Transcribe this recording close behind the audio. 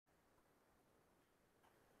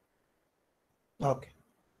Okay.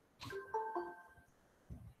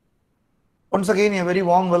 Once again, a very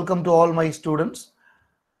warm welcome to all my students.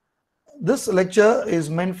 This lecture is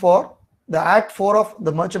meant for the Act 4 of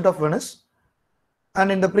The Merchant of Venice.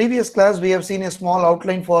 And in the previous class, we have seen a small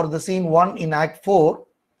outline for the scene 1 in Act 4.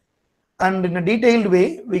 And in a detailed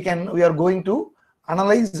way, we are going to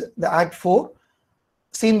analyze the Act 4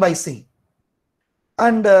 scene by scene.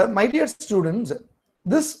 And my dear students,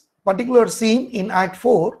 this particular scene in Act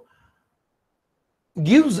 4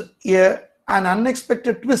 gives an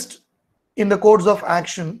unexpected twist in the course of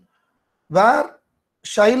action, where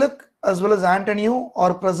Shylock as well as Antonio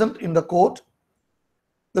are present in the court.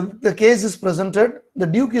 The case is presented. The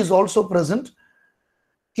Duke is also present.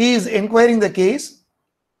 He is inquiring the case,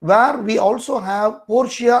 where we also have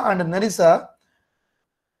Portia and Nerissa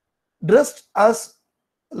dressed as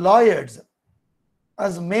lawyers,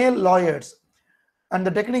 as male lawyers, and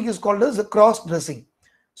the technique is called as cross-dressing.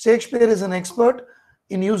 Shakespeare is an expert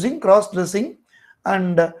in using cross-dressing,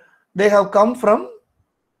 and they have come from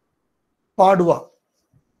Padua.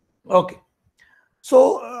 Okay,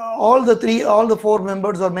 so all the four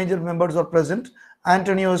members or major members are present.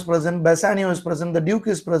 Antonio is present, Bassanio is present, the Duke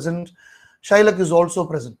is present, Shylock is also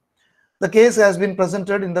present. The case has been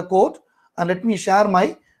presented in the court, and let me share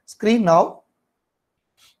my screen now.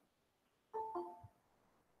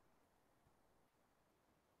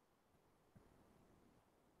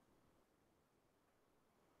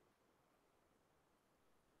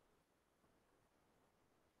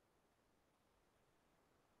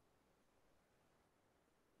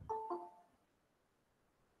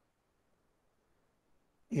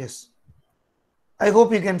 Yes, I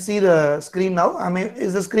hope you can see the screen now. I mean,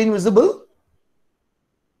 is the screen visible?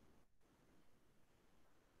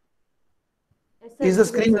 Is the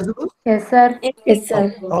screen visible? Yes, sir. Yes,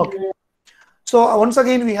 sir. Okay. So once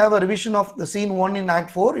again, we have a revision of the scene 1 in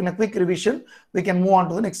Act 4. In a quick revision, we can move on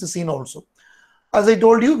to the next scene also. As I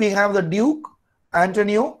told you, we have the Duke,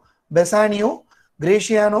 Antonio, Bassanio,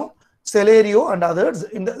 Gratiano, Celerio, and others.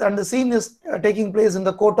 And the scene is taking place in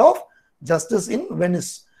the court of justice in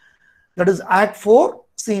Venice. That is Act 4,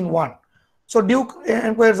 Scene 1. So Duke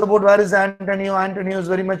inquires about where is Antonio. Antonio is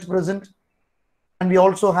very much present. And we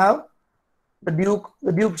also have the Duke.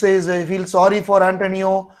 The Duke says he feels sorry for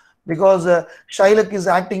Antonio because Shylock is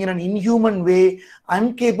acting in an inhuman way,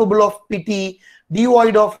 incapable of pity,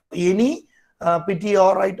 devoid of any pity,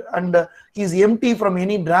 all right, and he's empty from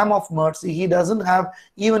any dram of mercy. He doesn't have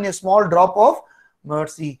even a small drop of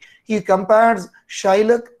mercy. He compares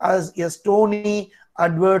Shylock as a stony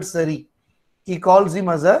adversary. He calls him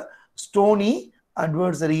as a stony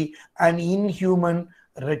adversary, an inhuman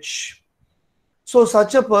wretch. So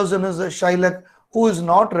such a person is a Shylock, who is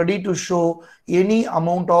not ready to show any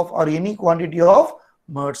amount of or any quantity of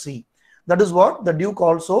mercy. That is what the Duke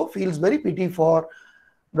also feels very pity for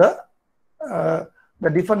the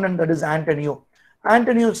defendant, that is Antonio.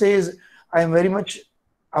 Antonio says, I am very much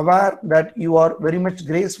aware that you are very much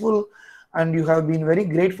graceful and you have been very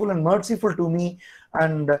grateful and merciful to me,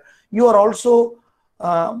 and you are also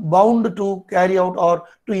bound to carry out or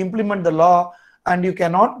to implement the law, and you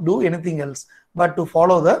cannot do anything else but to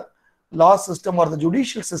follow the law system or the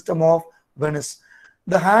judicial system of Venice.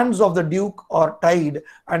 The hands of the Duke are tied,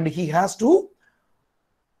 and he has to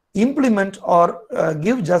implement or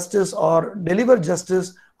give justice or deliver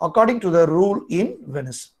justice according to the rule in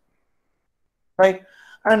Venice, right?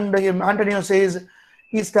 And Antonio says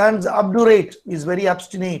he stands obdurate, is very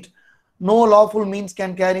obstinate. No lawful means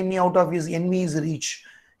can carry me out of his enemy's reach.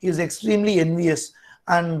 He is extremely envious,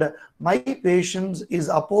 and my patience is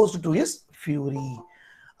opposed to his fury,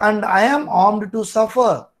 and I am armed to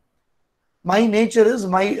suffer. My nature is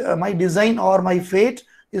my design or my fate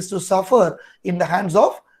is to suffer in the hands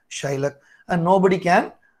of Shylock, and nobody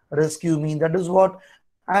can rescue me. That is what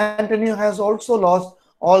Antonio has also lost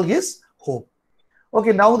all his hope.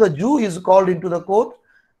 Okay, now the Jew is called into the court.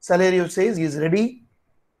 Celerio says he is ready,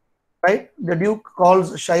 right? The Duke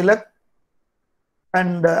calls Shylock,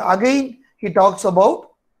 and again he talks about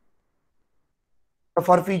the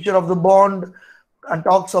forfeiture of the bond and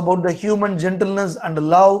talks about the human gentleness and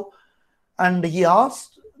love, and he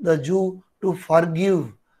asked the Jew to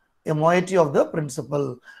forgive a moiety of the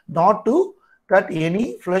principle, not to cut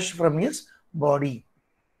any flesh from his body.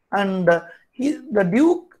 And the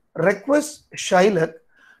Duke requests Shylock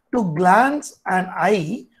to glance an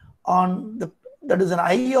eye on that is an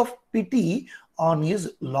eye of pity on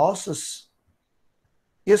his losses.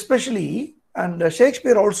 Especially, and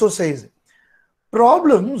Shakespeare also says,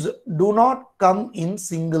 problems do not come in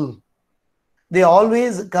single. They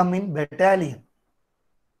always come in battalion.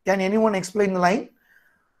 Can anyone explain the line?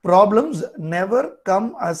 Problems never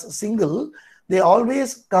come as single. they always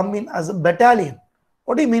come in as a battalion.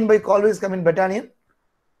 What do you mean by always come in battalion?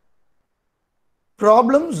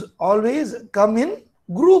 Problems always come in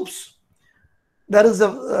groups. There is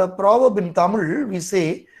a proverb in Tamil, we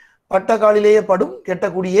say, Pattakalileya padum,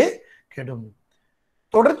 kettakudiye kedum.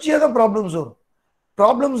 Thodarchiyaga problems varo.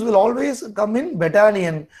 Problems will always come in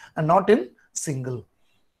battalion and not in single.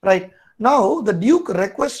 Right. Now, the Duke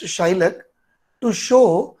requests Shylock to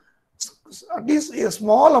show at least a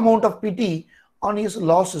small amount of pity on his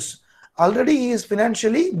losses. Already he is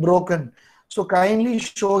financially broken. So kindly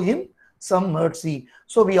show him some mercy.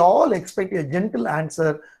 So we all expect a gentle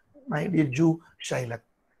answer, my dear Jew Shylock.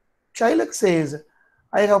 Shylock says,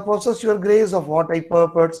 I have possessed your grace of what I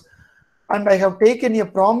purpose, and I have taken a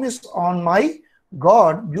promise on my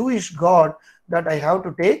God, Jewish God, that I have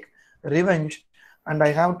to take revenge and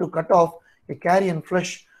I have to cut off a carrion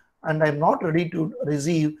flesh, and I am not ready to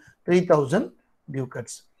receive 3,000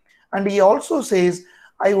 ducats. And he also says,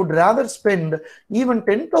 I would rather spend even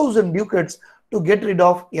 10,000 ducats to get rid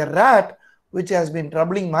of a rat which has been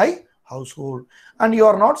troubling my household. And you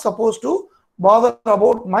are not supposed to bother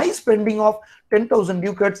about my spending of 10,000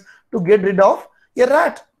 ducats to get rid of a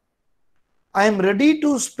rat. I am ready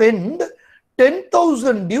to spend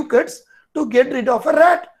 10,000 ducats to get rid of a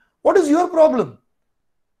rat. What is your problem?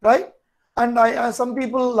 Right? And some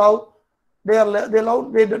people love, they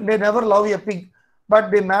never love a pig, but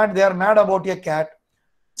they are mad about a cat.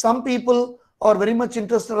 Some people are very much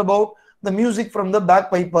interested about the music from the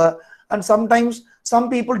bagpiper, and sometimes some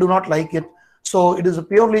people do not like it. So it is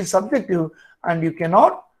purely subjective, and you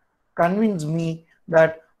cannot convince me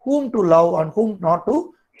that whom to love and whom not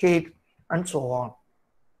to hate, and so on.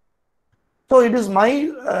 So it is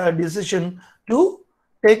my decision to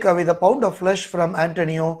take away the pound of flesh from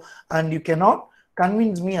Antonio, and you cannot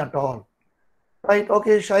convince me at all. Right?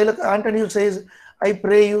 Okay, Shylock, Antonio says, I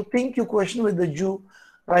pray you, think you question with the Jew.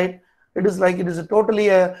 Right? It is like it is totally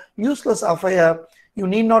a useless affair. You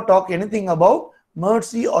need not talk anything about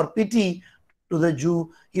mercy or pity to the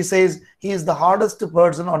Jew. He says he is the hardest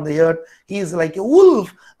person on the earth. He is like a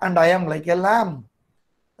wolf and I am like a lamb.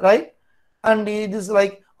 Right? And it is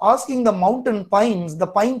like asking the mountain pines, the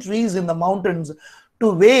pine trees in the mountains,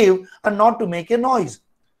 to wave and not to make a noise.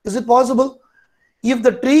 Is it possible? If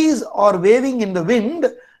the trees are waving in the wind,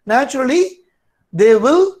 naturally they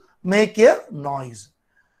will make a noise.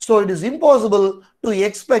 So it is impossible to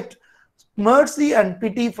expect mercy and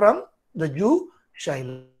pity from the Jew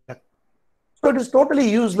Shylock. So it is totally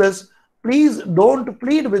useless. Please don't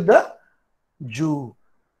plead with the Jew.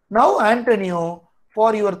 Now Antonio,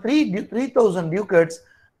 for your 3,000 ducats,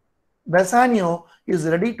 Bassanio is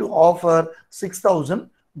ready to offer 6,000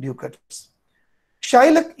 ducats.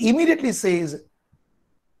 Shylock immediately says,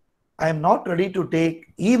 I am not ready to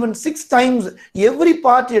take even 6 times every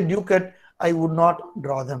part a ducat. I would not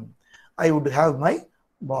draw them. I would have my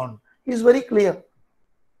bond. He is very clear.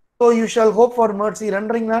 So you shall hope for mercy,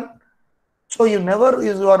 rendering none. So you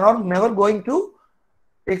are never going to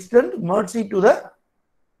extend mercy to the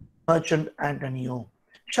merchant Antonio.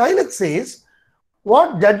 Shylock says,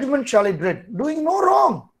 what judgment shall I dread? Doing no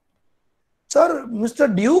wrong. Sir,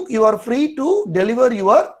 Mr. Duke, you are free to deliver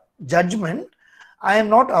your judgment. I am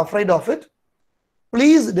not afraid of it.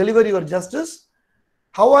 Please deliver your justice.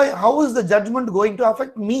 How is the judgment going to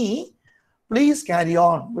affect me? Please carry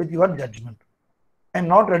on with your judgment. I am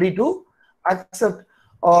not ready to accept,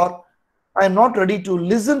 or I am not ready to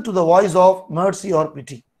listen to the voice of mercy or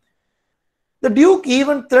pity. The Duke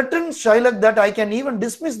even threatens Shylock that I can even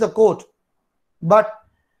dismiss the court. But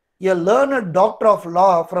a learned doctor of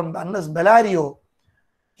law from Annus Bellario,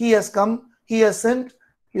 he has sent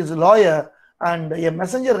his lawyer, and a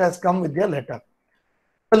messenger has come with a letter.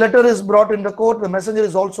 The letter is brought in the court, the messenger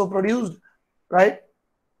is also produced, right?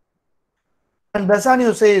 And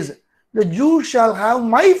Bassanio says, the Jew shall have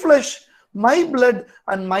my flesh, my blood,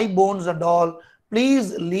 and my bones and all.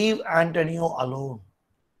 Please leave Antonio alone.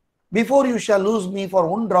 Before you shall lose me for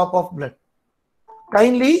one drop of blood.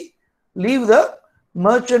 Kindly leave the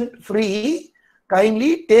merchant free.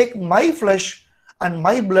 Kindly take my flesh and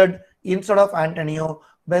my blood instead of Antonio.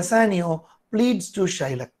 Bassanio pleads to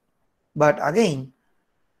Shylock. But again,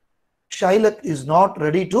 Shylock is not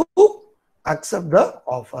ready to accept the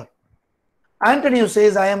offer. Antonio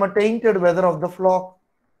says, I am a tainted wether of the flock.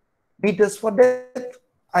 Meat is for death.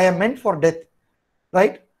 I am meant for death.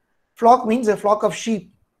 Right? Flock means a flock of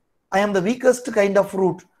sheep. I am the weakest kind of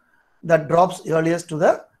fruit that drops earliest to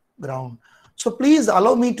the ground. So please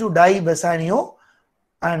allow me to die, Bassanio,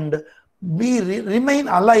 and remain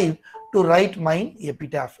alive to write mine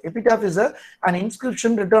epitaph. Epitaph is an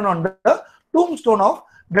inscription written on the tombstone of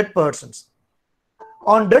dead persons.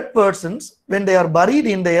 On dead persons, when they are buried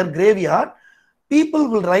in their graveyard, people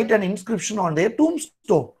will write an inscription on their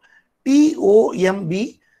tombstone.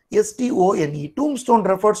 TOMBSTONE. Tombstone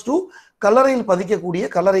refers to கல்லறையில் பதிக்கக்கூடிய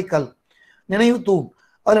கல்லறைக்கல், நினைவு தூண்.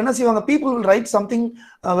 அதில் என்ன செய்வாங்க? People will write something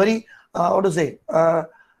very what to say,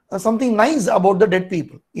 something nice about the dead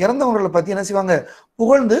people. இறந்தவங்களை பத்தி என்ன செய்வாங்க?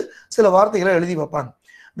 புகழ்ந்து சில வார்த்தைகளை எழுதி வைப்பாங்க.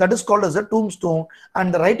 That is called as a tombstone, and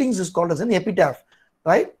the writings is called as an epitaph,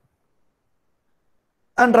 right?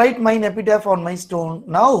 And write mine epitaph on my stone.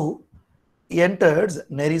 Now enters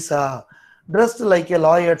Nerissa, dressed like a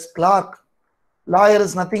lawyer's clerk. Lawyer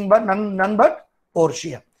is nothing but none but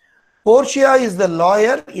Portia. Portia is the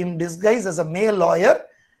lawyer in disguise as a male lawyer.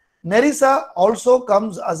 Nerissa also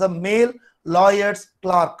comes as a male lawyer's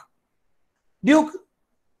clerk. Duke,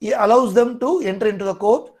 he allows them to enter into the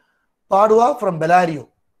court. Padua from Bellario.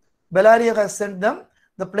 Bellario has sent them.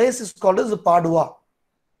 The place is called as Padua.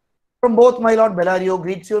 From both, my lord, Bellario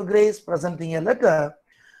greets your grace, presenting a letter.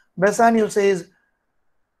 Bassanio says,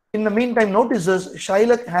 in the meantime, notices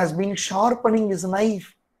Shylock has been sharpening his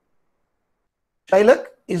knife. Shylock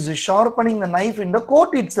is sharpening the knife in the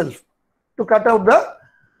court itself to cut out the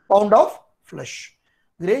pound of flesh.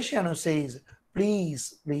 Gratiano says,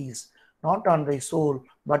 please, please, not on thy soul,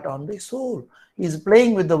 but on thy soul. He is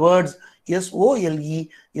playing with the words S-O-L-E,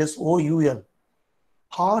 S-O-U-L.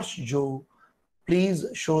 Harsh Joe, please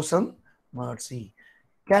show some mercy.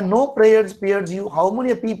 Can no prayers pierce you? How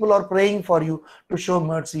many people are praying for you to show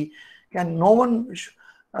mercy? Can no one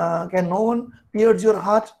pierce your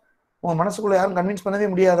heart?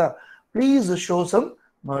 Please show some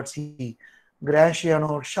mercy.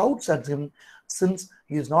 Gratiano shouts at him since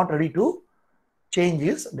he is not ready to change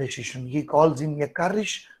his decision. He calls him a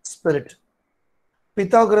currish spirit.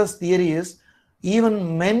 Pythagoras' theory is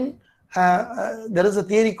even men there is a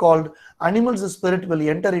theory called animals' spirit will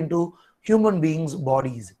enter into human beings'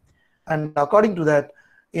 bodies, and according to that,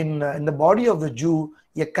 in the body of the Jew,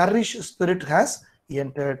 a currish spirit has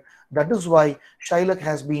entered. That is why Shylock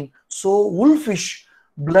has been so wolfish,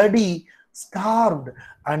 bloody, starved,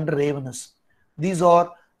 and ravenous. These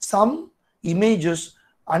are some images,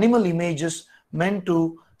 animal images, meant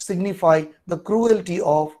to signify the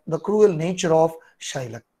cruel nature of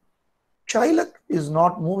Shylock. Shylock is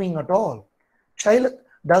not moving at all. Shylock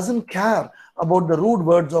doesn't care about the rude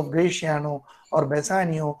words of Gratiano or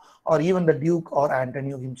Bassanio or even the Duke or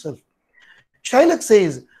Antonio himself. Shylock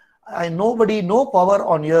says, nobody, no power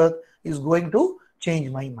on earth is going to change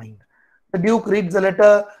my mind. The Duke reads the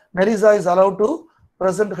letter. Nerissa is allowed to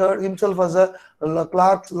present himself as a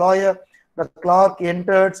clerk's lawyer. The clerk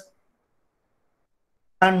enters,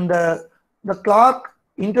 and the clerk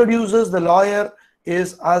introduces the lawyer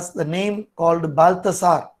is as the name called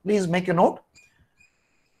Balthasar. Please make a note.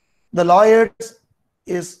 The lawyer's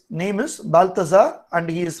name is Balthasar, and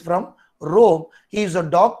he is from Rome. He is a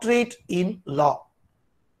doctorate in law.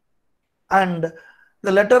 And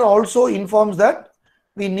the letter also informs that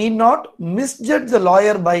we need not misjudge the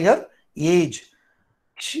lawyer by her age.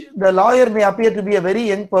 The lawyer may appear to be a very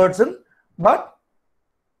young person, but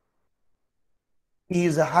he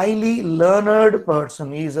is a highly learned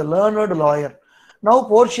person. He is a learned lawyer. Now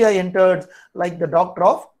Portia entered like the doctor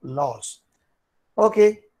of laws.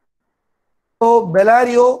 Okay. So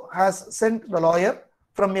Bellario has sent the lawyer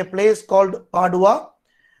from a place called Padua.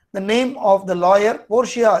 The name of the lawyer,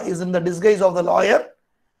 Portia, is in the disguise of the lawyer,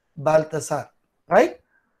 Balthasar. Right?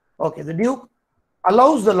 Okay. The Duke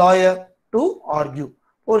allows the lawyer to argue.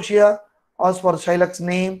 Portia asks for Shylock's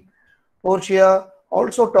name. Portia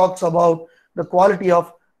also talks about the quality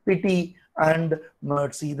of pity and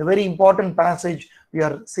mercy. The very important passage we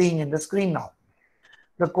are seeing in the screen now.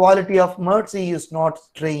 The quality of mercy is not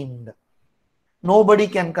strained. Nobody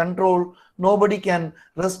can control, nobody can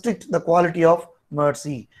restrict the quality of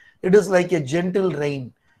mercy. It is like a gentle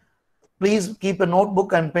rain. Please keep a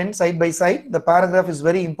notebook and pen side by side. The paragraph is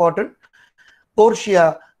very important.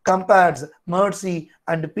 Portia compares mercy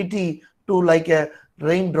and pity to like a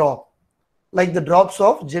raindrop, like the drops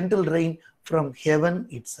of gentle rain from heaven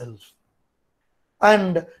itself.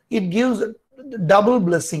 And it gives double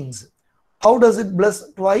blessings. How does it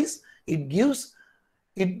bless twice? It blesses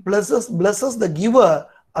the giver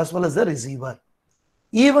as well as the receiver.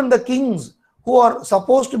 Even the kings who are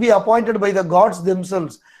supposed to be appointed by the gods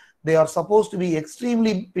themselves, they are supposed to be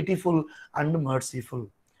extremely pitiful and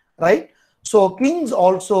merciful, right? So kings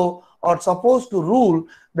also are supposed to rule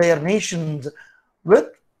their nations with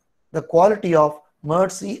the quality of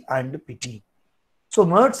mercy and pity. So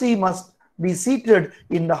mercy must be seated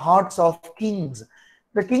in the hearts of kings.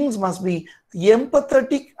 The kings must be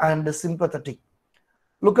empathetic and sympathetic.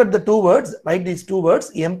 Look at the two words, write these two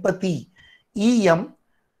words, empathy. E-M-P-A-T-H-Y.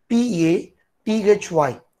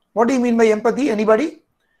 What do you mean by empathy? Anybody?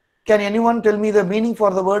 Can anyone tell me the meaning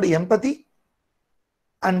for the word empathy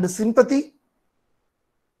and sympathy?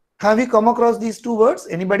 Have you come across these two words?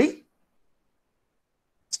 Anybody?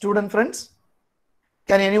 Student friends?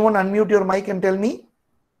 Can anyone unmute your mic and tell me?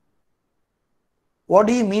 What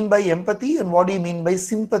do you mean by empathy and what do you mean by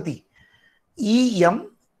sympathy?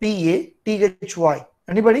 E-M-P-A-T-H-Y.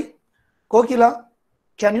 Anybody? Kokila,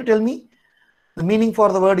 can you tell me the meaning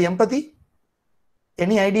for the word empathy?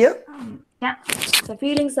 Any idea? Yeah, the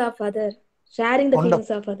feelings of other, sharing the Wonderful.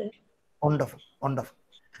 feelings of other. Wonderful, wonderful.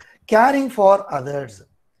 Caring for others,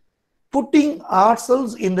 putting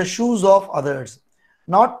ourselves in the shoes of others,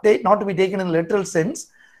 not to be taken in literal sense.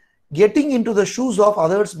 Getting into the shoes of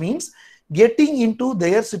others means getting into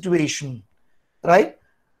their situation, right?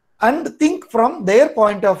 And think from their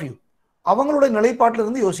point of view. அவங்களோட நிலைப்பாட்டில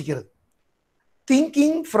இருந்து யோசிக்கிறது.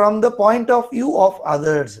 Thinking from the point of view of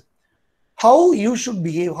others. How you should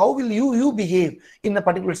behave, how will you behave in a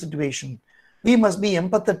particular situation. We must be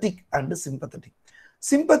empathetic and sympathetic.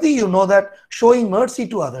 Sympathy, you know that, showing mercy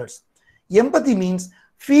to others. Empathy means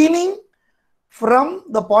feeling from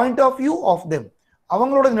the point of view of them.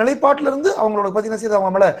 அவங்களோட நிலைப்பாட்டில இருந்து அவங்களோட பத்தி என்ன செய்து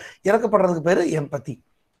அவங்க மேல இறக்கப்படுறதுக்கு பேரு empathy.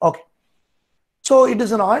 Okay. So it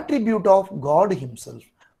is an attribute of God himself.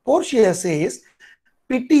 Portia says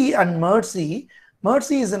pity and mercy.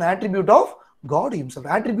 Mercy is an attribute of God himself.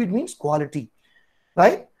 Attribute means quality,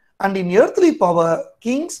 right? And in earthly power,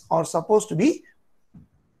 kings are supposed to be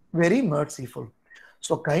very merciful.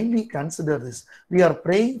 So kindly consider this. We are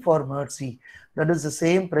praying for mercy. That is the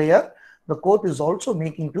same prayer the court is also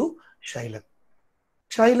making to Shylock.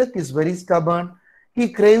 Shylock is very stubborn. He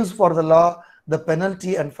craves for the law, the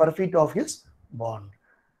penalty and forfeit of his bond.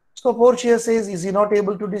 So Portia says, is he not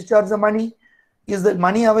able to discharge the money? Is the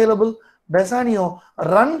money available? Bassanio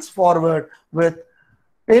runs forward with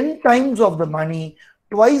 10 times of the money,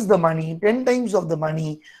 twice the money, 10 times of the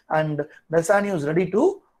money, and Bassanio is ready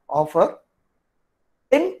to offer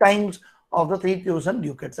 10 times of the 3,000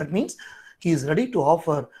 ducats. That means he is ready to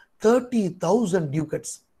offer 30,000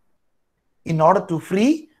 ducats in order to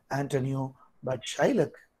free Antonio, but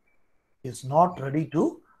Shylock is not ready to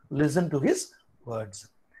listen to his words.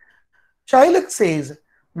 Shylock says,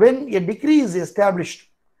 when a decree is established,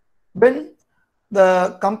 when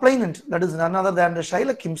the complainant, that is none other than the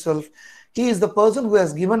Shylock himself, he is the person who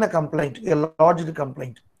has given a complaint, a lodged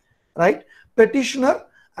complaint, right? Petitioner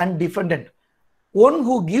and defendant. One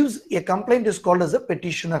who gives a complaint is called as a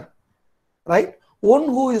petitioner, right? One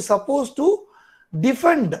who is supposed to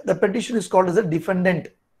defend the petition is called as a defendant.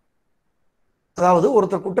 அதாவது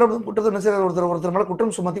ஒருத்தர் குற்றத்தை என்ன செய்யற ஒருத்தர் மேல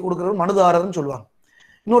குற்றம் சுமத்தி கொடுக்கறவர் மனுதாரர்னு சொல்லுவாங்க.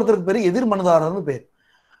 இன்னொருத்தருக்கு பேரு எதிர் மனுதாரர்னு பேர்,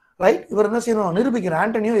 ரைட்? இவர் என்ன செய்யணும்? நிரூபிக்கிற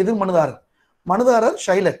ஆண்டனியோ எதிர் மனுதாரர். மனுதாரர்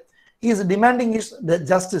Shylock. He is demanding his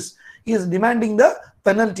justice. He is demanding the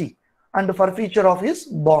penalty and forfeiture of his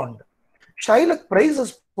bond. Shylock praises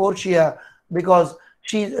Portia because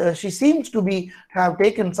she seems to have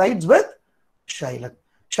taken sides with Shylock.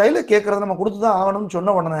 Shylock கேட்கறத நம்ம கொடுத்துதான் ஆகணும்னு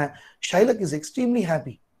சொன்ன உடனே Shylock is extremely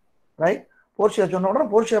happy, right? Portia சொன்ன உடனே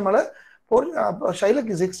Portia மேல Shylock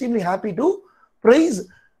is extremely happy to praise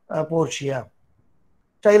Portia.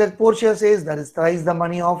 Portia says, that is thrice the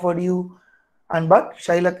money offered you, but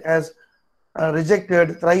Shylock has rejected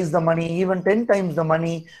thrice the money, even 10 times the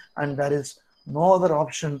money, and there is no other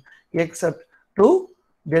option except to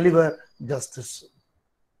deliver justice.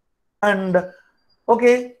 And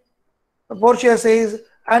okay, Portia says,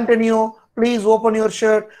 Antonio, please open your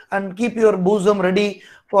shirt and keep your bosom ready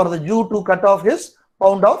for the Jew to cut off his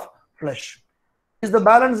pound of flesh. Is the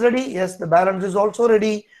balance ready? Yes, the balance is also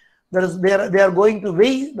ready. They are going to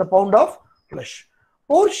weigh the pound of flesh.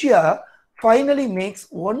 Portia finally makes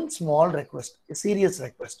one small request, a serious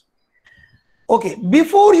request. Okay,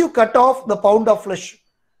 before you cut off the pound of flesh,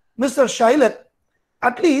 Mr. Shylock,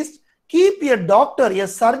 at least keep a doctor, a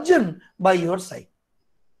surgeon by your side.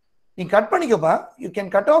 You can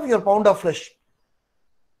cut off your pound of flesh.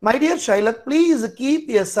 My dear Shylock, please keep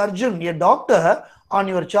a surgeon, a doctor on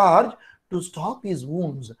your charge to stop his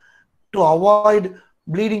wounds, to avoid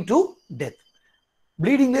bleeding to death.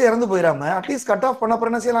 Bleeding இறந்து போயிடாம at least cut off பண்ண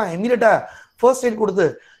அப்புறம் என்ன செய்யலாம்? இமிடியேட்டா first aid கொடுத்து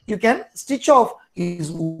you can stitch off his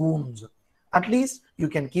wounds. At least you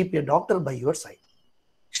can keep a doctor by your side.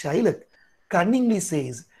 Shylock cunningly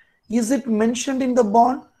says, is it mentioned in the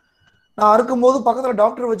bond? நான் இருக்கும்போது பக்கத்துல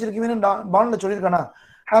doctor வச்சிருக்கீங்கன்னு பாண்ட்ல சொல்லிருக்கானா?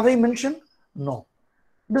 Have I mentioned? No.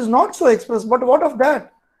 It is not so expressed, but what of that?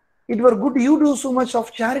 It were good you do so much of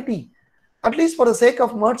charity. At least for the sake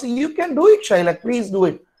of mercy, you can do it, Shylock. Please do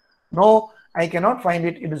it. No, I cannot find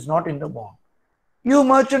it. It is not in the bond. You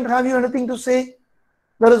merchant, have you anything to say?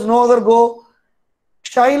 There is no other go.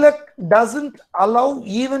 Shylock doesn't allow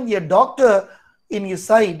even a doctor in his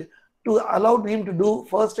side to allow him to do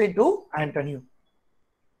first aid to Antonio.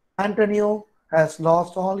 Antonio has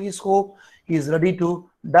lost all his hope. He is ready to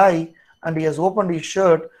die, and he has opened his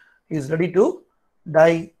shirt. He is ready to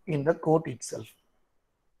die in the court itself.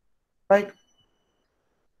 Right?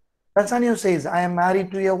 Bassanio says, I am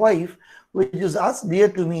married to a wife which is as dear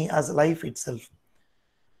to me as life itself.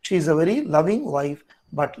 She is a very loving wife,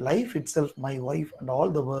 but life itself, my wife and all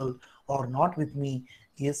the world are not with me,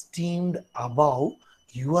 esteemed above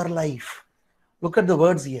your life. Look at the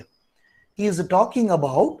words here. He is talking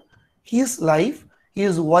about his life,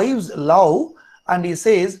 his wife's love, and he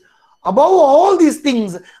says, above all these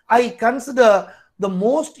things, I consider the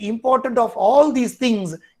most important of all these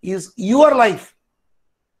things is your life.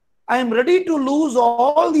 I am ready to lose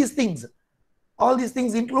all these things. All these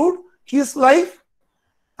things include his life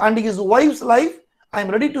and his wife's life. I am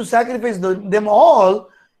ready to sacrifice them all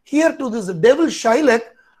here to this devil Shylock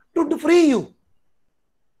to free you.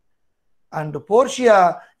 And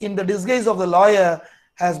Portia, in the disguise of the lawyer,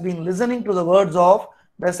 has been listening to the words of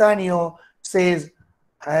Bassanio, says,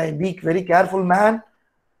 hey, be very careful, man.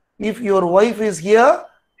 If your wife is here,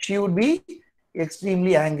 she would be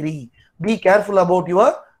extremely angry. Be careful about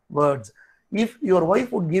your words. If your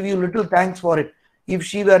wife would give you little thanks for it, if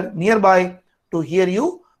she were nearby to hear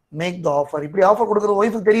you make the offer. If the offer கொடுக்கிற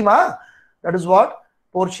wife தெரியுமா? That is what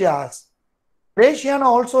Portia asks. Graciano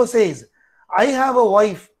also says, I have a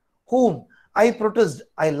wife whom I protest,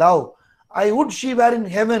 I love. I would she were in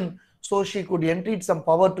heaven so she could entreat some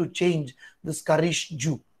power to change this currish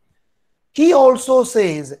Jew. He also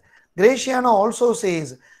says, Graciano also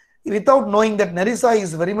says, without knowing that Nerissa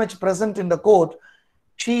is very much present in the court,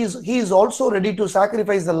 he is also ready to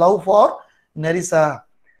sacrifice the love for Nerissa.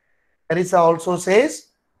 Nerissa also says,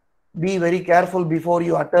 be very careful before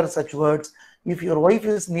you utter such words. If your wife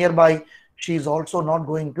is nearby, she is also not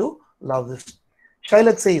going to love this.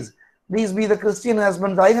 Shylock says, these be the Christian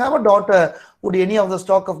husbands. I have a daughter. Would any of the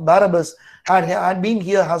stock of Barabbas had been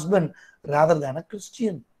her husband rather than a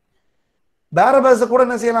Christian? Barabbas,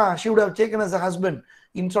 she would have taken as a husband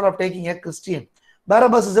instead of taking a Christian.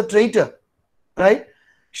 Barabbas is a traitor, right?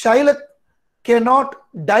 Shylock cannot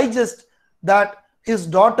digest that his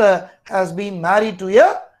daughter has been married to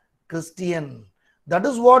a Christian. That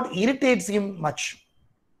is what irritates him much.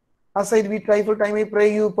 Aside, we trifle time, I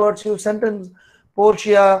pray you, pursue sentence,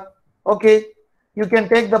 Portia. Okay, you can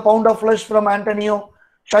take the pound of flesh from Antonio.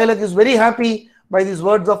 Shylock is very happy by these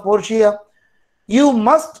words of Portia. You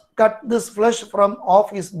must cut this flesh from off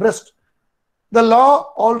his breast. The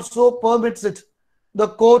law also permits it. The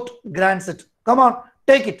court grants it. Come on,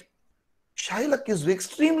 take it. Shylock is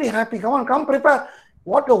extremely happy. Come on, come prepare.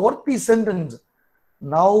 What a worthy sentence.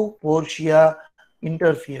 Now Portia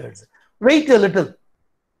interferes. Wait a little.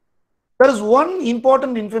 There is one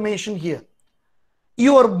important information here.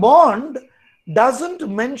 Your bond doesn't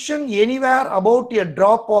mention anywhere about a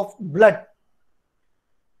drop of blood.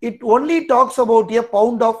 It only talks about a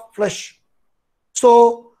pound of flesh.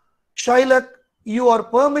 So, Shylock, you are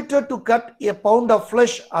permitted to cut a pound of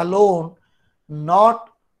flesh alone, not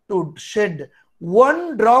to shed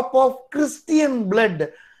one drop of Christian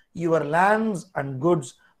blood. Your lands and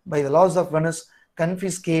goods by the laws of Venice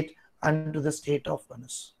confiscate unto the state of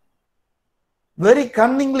Venice. Very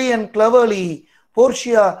cunningly and cleverly,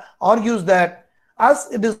 Portia argues that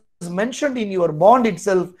as it is mentioned in your bond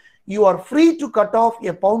itself, you are free to cut off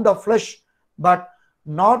a pound of flesh, but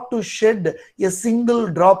not to shed a single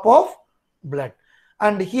drop of blood.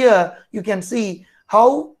 And here you can see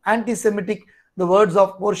how anti-Semitic the words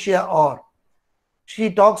of Portia are.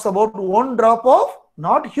 She talks about one drop of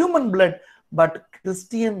not human blood, but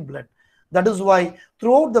Christian blood. That is why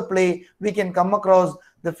throughout the play, we can come across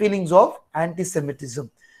the feelings of anti-Semitism,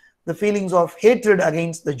 the feelings of hatred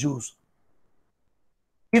against the Jews.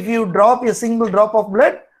 If you drop a single drop of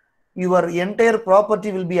blood, your entire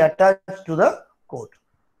property will be attached to the court.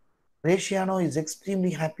 Graciano is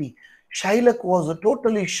extremely happy. Shylock was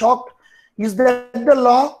totally shocked. Is that the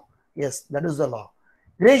law? Yes, that is the law.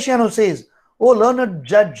 Graciano says, oh learned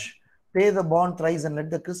judge, pay the bond thrice and let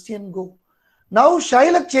the Christian go. Now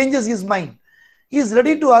Shylock changes his mind. He is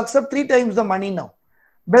ready to accept 3 times the money now.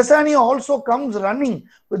 Bassanio also comes running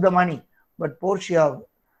with the money, but Portia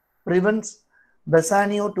prevents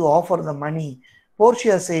Bassanio to offer the money.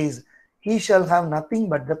 Portia says, he shall have nothing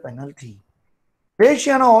but the penalty.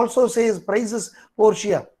 Graciano also says, praises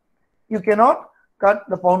Portia, you cannot cut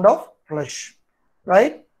the pound of flesh,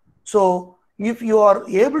 right? So, if you are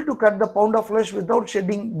able to cut the pound of flesh without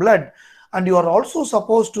shedding blood, and you are also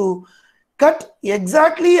supposed to cut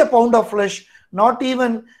exactly a pound of flesh not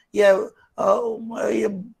even even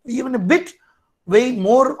a bit weigh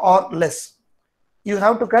more or less. You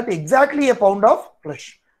have to cut exactly a pound of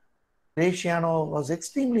flesh. Graciano was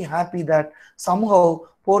extremely happy that somehow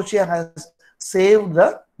Portia has saved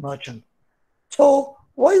the merchant. So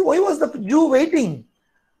why was the Jew waiting?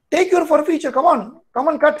 Take your forfeiture, come on,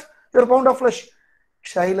 cut your pound of flesh.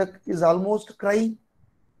 Shylock is almost crying.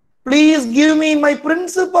 Please give me my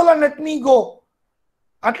principal and let me go.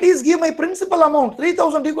 At least give my principal amount,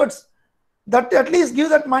 3,000 ducats. That at least give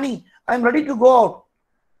that money. I am ready to go out.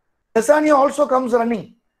 Bassanio also comes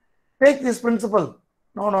running. Take this principal.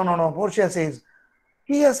 No. Portia says,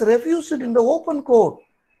 he has refused it in the open court.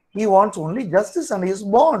 He wants only justice and he is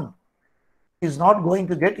born. He is not going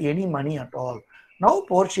to get any money at all. Now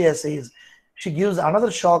Portia says, she gives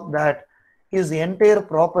another shock that his entire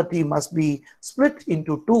property must be split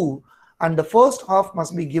into two, and the first half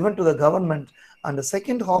must be given to the government, and the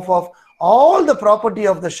second half of all the property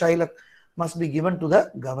of the Shylock must be given to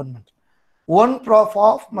the government. One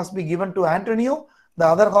half must be given to Antonio, the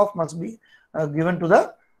other half must be given to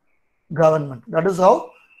the government. That is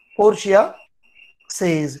how Portia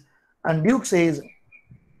says, and Duke says,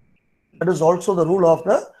 that is also the rule of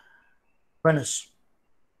the Venice.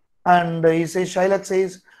 And he says, Shylock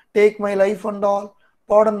says, take my life and all,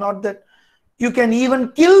 pardon not that. You can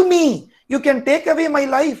even kill me. You can take away my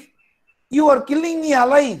life. You are killing me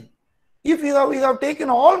alive. If you have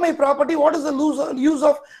taken all my property, what is the use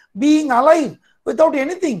of being alive without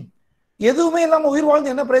anything?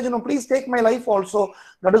 Please take my life also.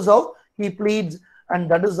 That is how he pleads,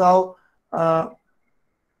 and that is how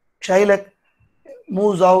Shylock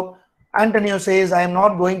moves out. Antonio says, I am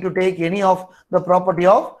not going to take any of the property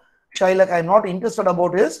of Shylock. I am not interested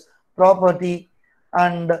about his property.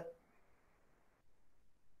 And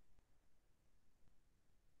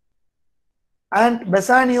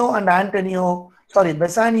Bassanio and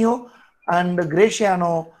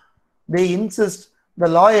Graciano, they insist the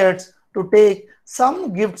lawyers to take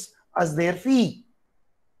some gifts as their fee.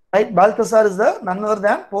 Right? Balthasar is none other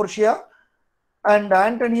than Portia, and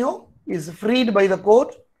Antonio is freed by the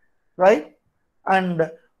court, right? And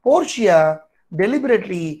Portia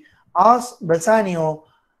deliberately asks Bassanio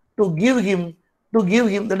to give him,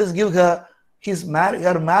 that is, give her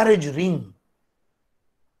her marriage ring.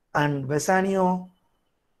 And Bassanio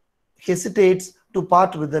hesitates to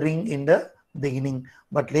part with the ring in the beginning.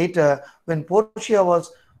 But later, when Portia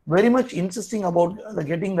was very much insisting about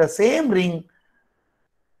getting the same ring,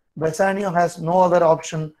 Bassanio has no other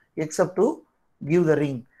option except to give the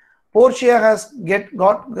ring. Portia has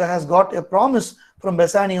got a promise from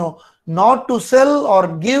Bassanio not to sell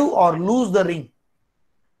or give or lose the ring.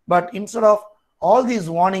 But instead of all these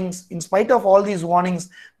warnings, in spite of all these warnings,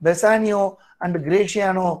 Bassanio and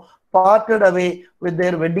Graciano parted away with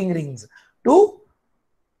their wedding rings to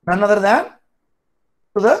none other than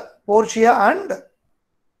to the Portia and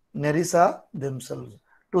Nerissa themselves,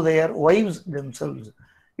 to their wives themselves.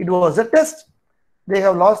 It was a test. They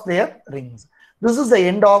have lost their rings. This is the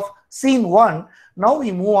end of scene 1. Now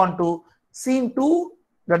we move on to scene 2,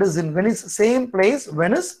 that is in Venice, same place,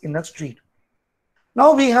 Venice, in a street.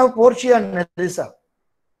 Now we have Portia and Nerissa.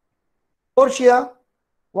 Portia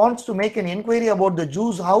wants to make an inquiry about the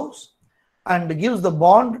Jew's house and gives the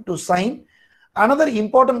bond to sign. Another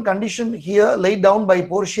important condition here laid down by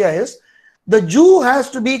Portia is the Jew has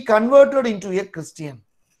to be converted into a Christian.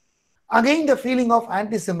 Again, the feeling of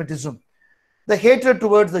anti-Semitism, the hatred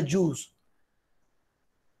towards the Jews.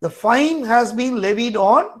 The fine has been levied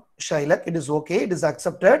on Shylock. It is okay, it is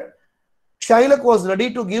accepted. Shylock was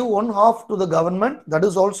ready to give one half to the government. That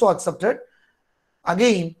is also accepted.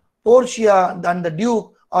 Again, Portia and the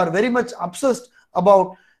Duke are very much obsessed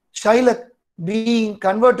about Shylock being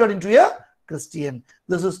converted into a Christian.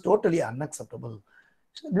 This is totally unacceptable.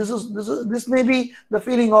 This may be the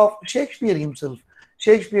feeling of Shakespeare himself.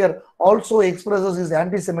 Shakespeare also expresses his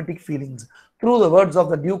anti-Semitic feelings through the words of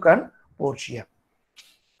the Duke and Portia.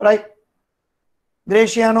 Right?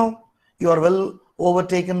 Graciano, you are well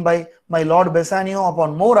overtaken by my Lord Bassanio.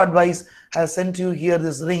 Upon more advice, has sent you here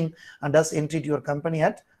this ring and has entreated your company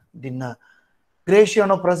at dinner.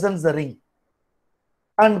 Graciano presents the ring,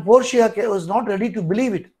 and Portia was not ready to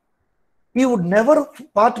believe it. He would never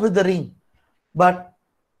part with the ring, but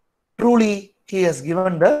truly he has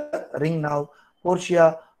given the ring now.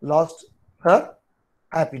 Portia lost her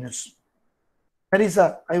happiness.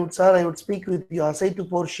 Nerissa, I would speak with you. I say to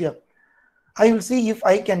Portia, I will see if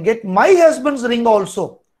I can get my husband's ring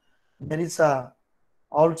also. Nerissa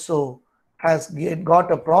also has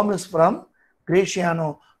got a promise from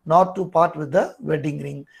Graciano not to part with the wedding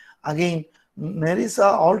ring. Again, Nerissa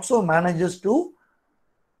also manages to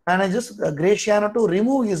manages Graciano to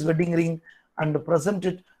remove his wedding ring and present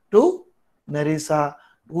it to Nerissa,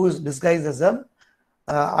 who is disguised as an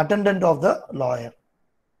attendant of the lawyer.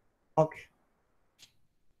 Okay.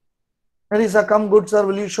 Nerissa, come, good sir,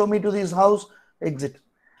 will you show me to this house? Exit.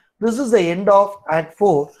 This is the end of Act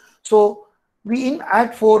 4. So, in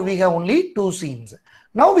Act 4, we have only 2 scenes.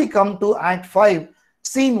 Now we come to Act 5,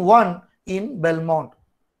 Scene 1 in Belmont.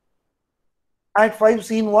 Act 5,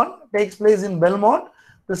 Scene 1 takes place in Belmont.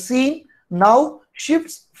 The scene now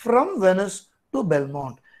shifts from Venice to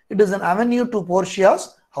Belmont. It is an avenue to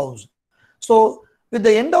Portia's house. So, with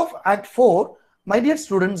the end of Act 4, my dear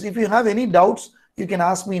students, if you have any doubts, you can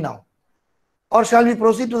ask me now. Or shall we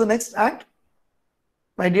proceed to the next act?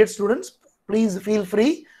 My dear students, please feel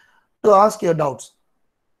free to ask your doubts.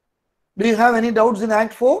 Do you have any doubts in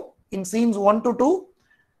Act 4? In scenes 1 to 2?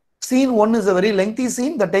 Scene 1 is a very lengthy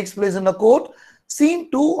scene that takes place in a court. Scene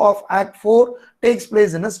 2 of Act 4 takes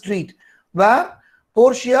place in a street where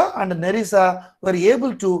Portia and Nerissa were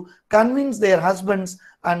able to convince their husbands,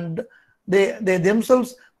 and they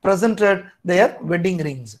themselves presented their wedding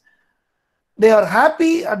rings. They are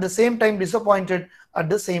happy at the same time, disappointed at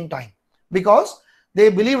the same time, because they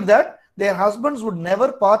believed that their husbands would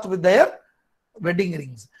never part with their wedding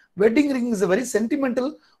rings. Wedding ring is a very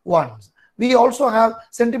sentimental one. We also have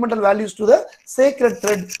sentimental values to the sacred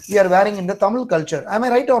thread we are wearing in the Tamil culture. Am I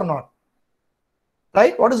right or not?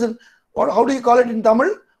 Right? What is it? How do you call it in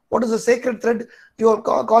Tamil? What is the sacred thread you are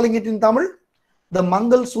calling it in Tamil? The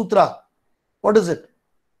Mangal Sutra. What is it?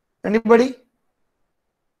 Anybody?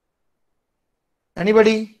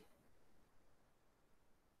 Anybody?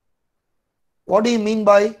 What do you mean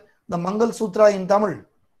by the Mangal Sutra in Tamil?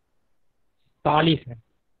 Tali, sir.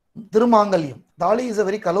 Thirumangalyam. Tali is a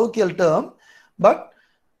very colloquial term, but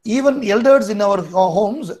even elders in our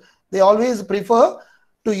homes, they always prefer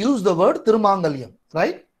to use the word Thirumangalyam,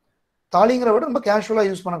 right? Taliங்கிற word நம்ம casually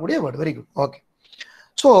use பண்ணக்கூடிய word. Very good. Okay.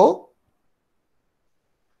 So,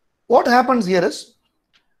 what happens here is,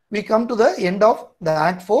 we come to the end of the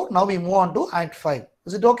Act 4. Now we move on to Act 5.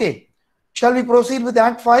 Is it okay? Shall we proceed with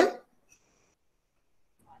Act 5?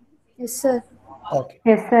 Yes, sir. Okay.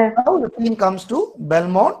 Yes, sir. Now the scene comes to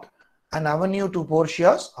Belmont, an avenue to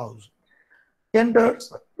Portia's house.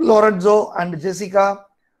 Enters Lorenzo and Jessica.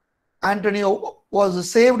 Antonio was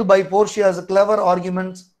saved by Portia's clever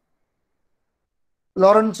arguments.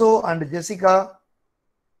 Lorenzo and Jessica,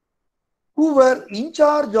 who were in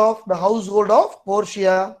charge of the household of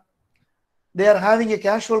Portia, they are having a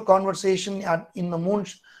casual conversation in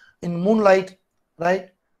moonlight, right?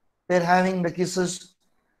 They're having the kisses.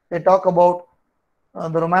 They talk about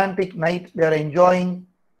the romantic night they are enjoying.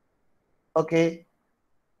 Okay.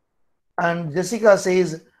 And Jessica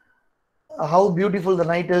says how beautiful the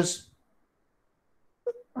night is.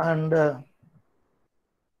 And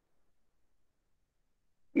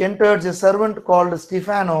enters a servant called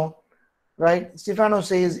Stefano, right? Stefano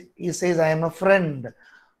says, I am a friend.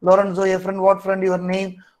 Lorenzo, a friend, what friend? Your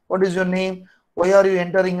name? What is your name? Why are you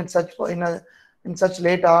entering in such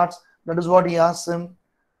late hours? That is what he asks him,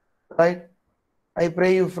 right? I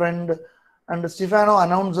pray you, friend. And Stefano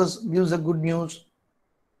gives a good news.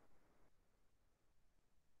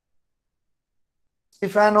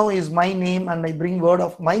 Stefano is my name, and I bring word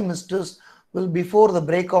of my mistress will before the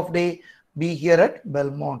break of day be here at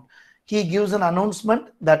Belmont. He gives an announcement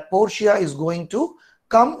that Portia is going to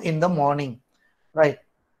come in the morning, right?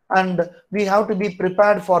 And we have to be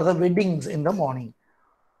prepared for the weddings in the morning.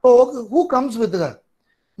 So who comes with her?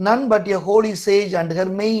 None but a holy sage and her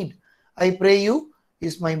maid. I pray you,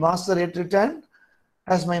 is my master yet returned?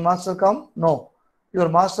 Has my master come? No, your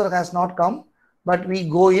master has not come, but we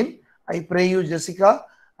go in. I pray you, Jessica,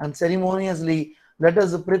 and ceremoniously let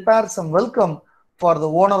us prepare some welcome for the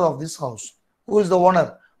owner of this house. Who is the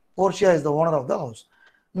owner? Portia is the owner of the house.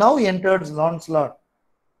 Now enters Lancelot,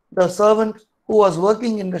 the servant who was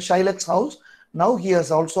working in the Shylock's house. Now he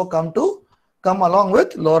has also come along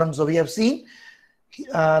with Lorenzo. We have seen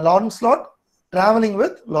Lancelot traveling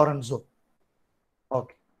with Lorenzo.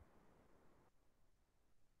 Okay.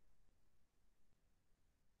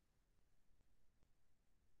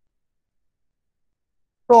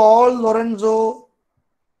 So all Lorenzo,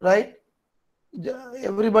 right?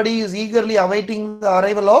 Everybody is eagerly awaiting the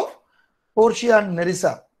arrival of Portia and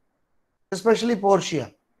Nerissa, especially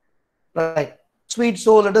Portia, right? Sweet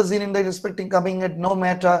soul, let us in the respecting coming at no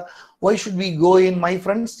matter. Why should we go in? My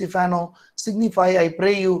friend Stefano, signify, I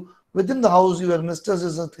pray you, within the house your mistress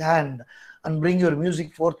is at hand, and bring your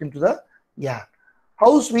music forth into the yard.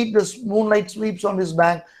 How sweet the moonlight sweeps on his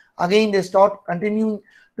bank. Again they start continuing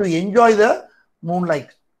to enjoy the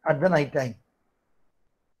moonlight at the night time.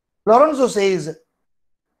 Lorenzo says,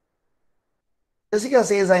 Jessica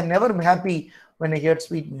says, I am never happy when I hear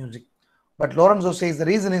sweet music. But Lorenzo says, the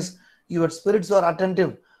reason is your spirits are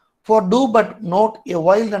attentive. For do but note a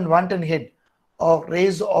wild and wanton head, or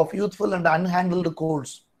rays of youthful and unhandled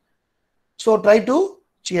coals. So try to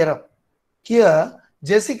cheer up. Here,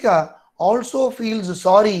 Jessica also feels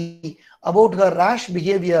sorry about her rash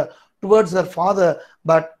behavior towards her father,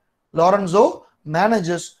 but Lorenzo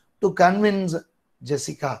manages to convince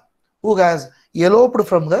Jessica, who has eloped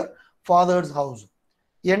from her father's house.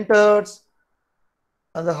 Enters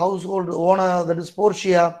the household owner, that is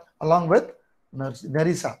Portia, along with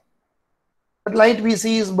Nerissa. That light we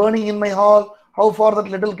see is burning in my hall. How far that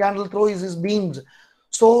little candle throws his beams.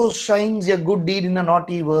 So shines a good deed in a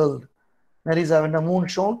naughty world. Nerissa, when the moon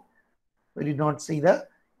shone, we did not see the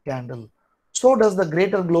candle. So does the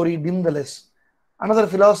greater glory dim the less. Another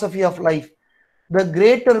philosophy of life. The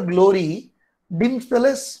greater glory dims the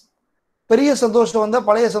less. பெரிய சந்தோஷம் வந்தா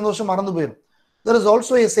பழைய சந்தோஷம் மறந்து போயிடும். There is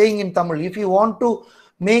also a saying in Tamil, if you want to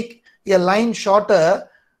make a line shorter,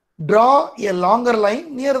 draw a longer line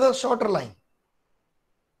near the shorter line.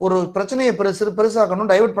 ஒரு பிரச்சனையை பெருசாக்கணும்,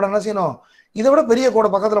 divert பண்ண என்ன செய்யணும், இதை விட பெரிய கோடை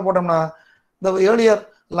பக்கத்தில் போட்டோம்னா the earlier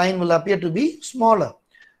line will appear to be smaller.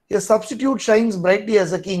 A substitute shines brightly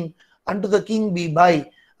as a king, unto the king be by,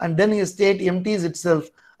 and then his state empties itself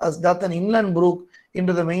as doth an inland brook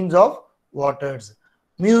into the mains of waters.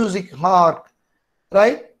 Music, hark,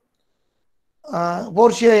 right?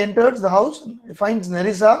 Portia enters the house, finds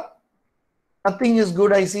Nerissa. Nothing is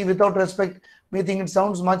good, I see, without respect. Methinks it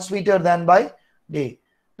sounds much sweeter than by day.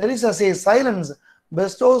 Nerissa says, silence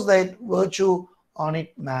bestows thy virtue on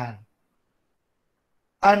it, man.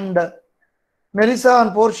 And Nerissa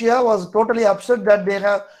and Portia was totally upset that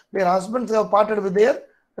their husbands have parted with their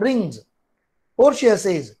rings. Portia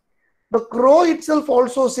says, the crow itself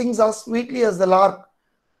also sings as sweetly as the lark,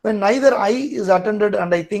 when neither eye is attended,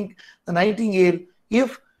 and I think the nightingale,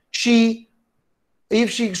 if she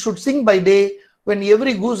should sing by day, when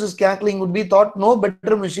every goose is cackling, would be thought no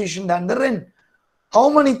better musician than the wren. How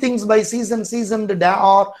many things by seasoned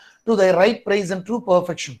are to thy right praise and true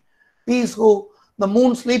perfection. Peace who the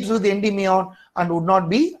moon sleeps with Endymion and would not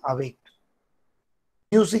be awake.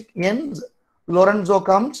 Music ends. Lorenzo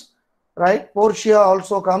comes, right? Portia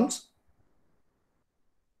also comes.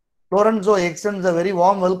 Lorenzo extends a very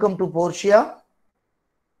warm welcome to Portia.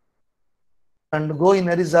 And go in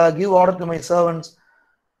Nerissa, give order to my servants.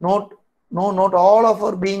 Note all of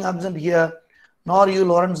her being absent here, nor you,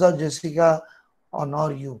 Lorenzo, Jessica, or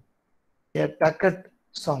nor you. A tucket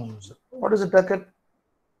sounds. What is a tucket?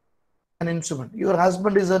 An instrument. Your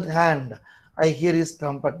husband is at hand. I hear his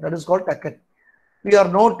trumpet. That is called tucket. We are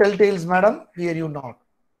no telltales, madam. Fear you not.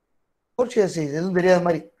 Portia says, isn't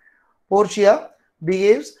there? Portia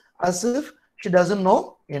behaves as if she doesn't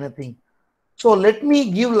know anything. So let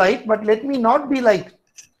me give light, but let me not be light.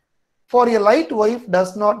 For a light wife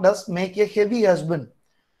does make a heavy husband.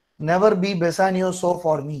 Never be Bassanio so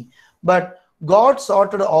for me. But God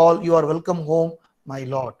sorted all. You are welcome home, my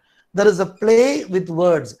lord. There is a play with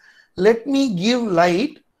words. Let me give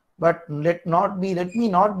light, but let me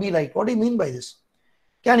not be light. What do you mean by this?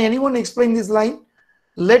 Can anyone explain this line?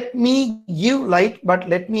 Let me give light, but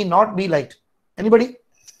let me not be light. Anybody?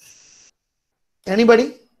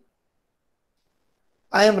 Anybody?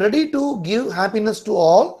 I am ready to give happiness to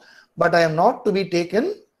all, but I am not to be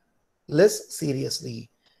taken less seriously.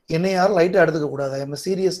 Light, I am a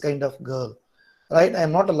serious kind of girl. Right? I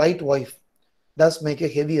am not a light wife. Does make a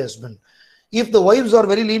heavy husband. If the wives are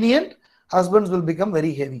very lenient, husbands will become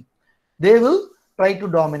very heavy. They will try to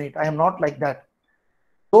dominate. I am not like that.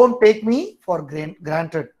 Don't take me for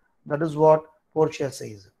granted. That is what Portia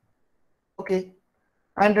says. Okay.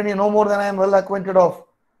 Antony, no more than I am well acquainted of.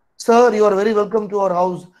 Sir, you are very welcome to our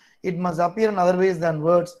house. It must appear in other ways than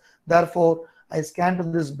words. Therefore, I scan to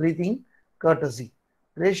this breathing courtesy.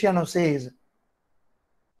 Graciano says,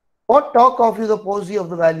 what talk of you the poesy of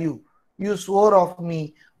the value you swore of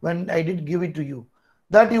me when I did give it to you,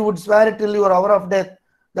 that you would swear it till your hour of death,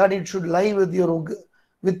 that it should lie with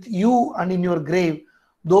you and in your grave,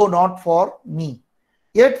 though not for me.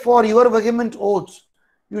 Yet for your vehement oaths,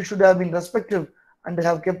 you should have been respective and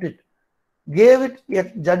have kept it. Gave it a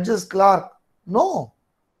judge's clerk. No.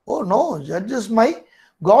 Oh no,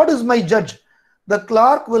 God is my judge. The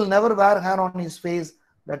clerk will never wear hair on his face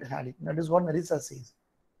that had it. That is what Nerissa says.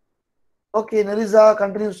 Okay, Nerissa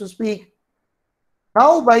continues to speak.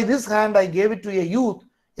 Now by this hand I gave it to a youth,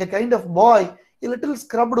 a kind of boy, a little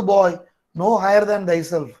scrubbed boy, no higher than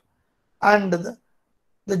thyself. And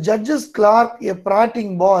the judge's clerk, a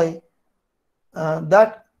prating boy,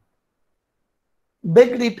 that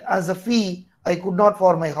begged it as a fee, I could not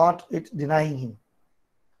for my heart it denying him.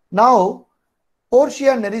 Now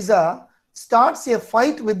Portia and Nerissa starts a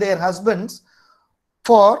fight with their husbands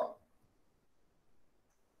for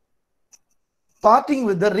parting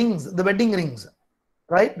with the rings, the wedding rings,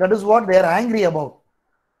 right? That is what they are angry about.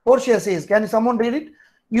 Portia says, can someone read it?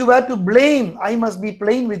 You were to blame, I must be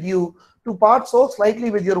plain with you, to part so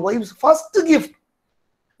slightly with your wife's first gift.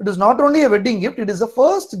 It is not only a wedding gift, it is the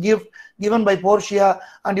first gift given by Portia,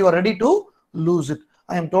 and you are ready to lose it.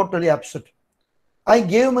 I am totally upset. I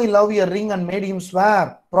gave my love a ring and made him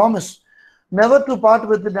swear, promise, never to part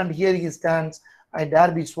with it, and here he stands. I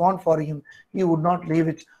dare be sworn for him. He would not leave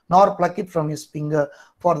it, nor pluck it from his finger,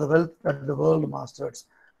 for the wealth that the world masters.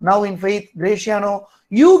 Now in faith, Gratiano,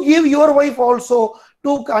 you give your wife also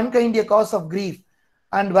to unkind a cause of grief,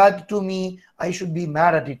 and what to me, I should be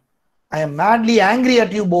mad at it. I am madly angry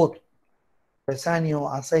at you both. Bassanio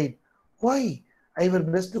aside, why? I were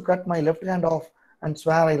best to cut my left hand off and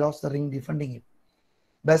swear I lost the ring defending it.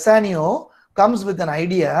 Bassanio comes with an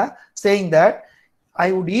idea saying that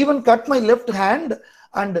I would even cut my left hand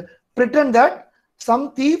and pretend that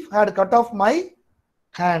some thief had cut off my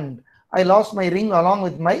hand. I lost my ring along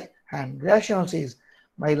with my hand. Gratiano says,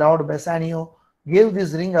 my lord Bassanio gave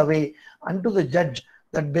this ring away unto the judge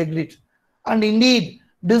that begged it, and indeed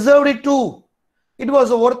deserved it too. It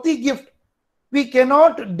was a worthy gift. We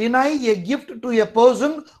cannot deny a gift to a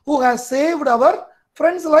person who has saved our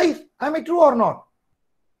friend's life. Am I true or not?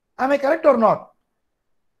 Am I correct or not?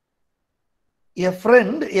 A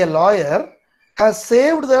friend, a lawyer, has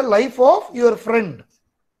saved the life of your friend,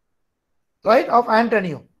 right, of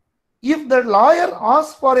Antonio. If the lawyer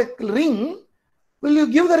asks for a ring, will you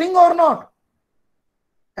give the ring or not?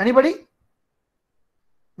 Anybody?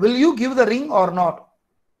 Will you give the ring or not?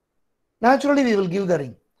 Naturally, we will give the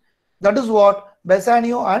ring. That is what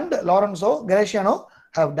Bassanio and Lorenzo Gratiano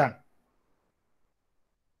have done.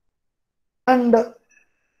 And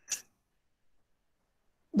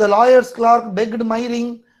the lawyer's clerk begged my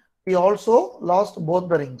ring. He also lost both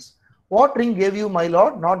the rings. What ring gave you, my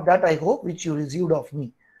lord? Not that I hope which you received of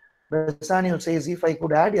me. Bassanio says, if I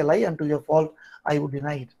could add a lie unto your fault, I would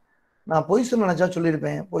deny it. Now,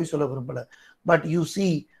 but you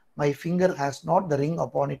see, my finger has not the ring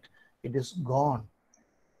upon it. It is gone.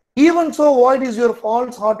 Even so, void is your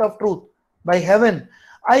false heart of truth. By heaven,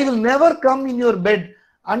 I will never come in your bed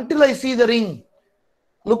until I see the ring.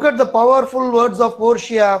 Look at the powerful words of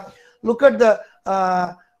Portia. Look at the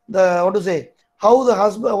what to say, how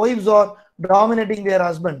the wives are dominating their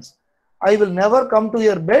husbands. I will never come to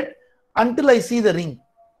your bed until I see the ring.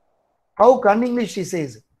 How cunningly she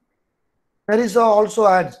says. Nerissa also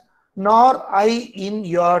adds, nor I in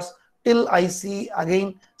yours till I see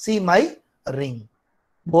my ring.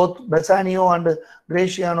 Both Bassanio and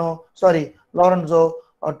Lorenzo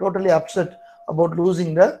are totally upset about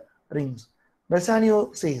losing the rings.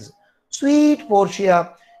 Bassanio says, sweet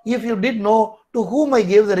Portia, if you did know to whom I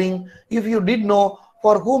gave the ring, if you did know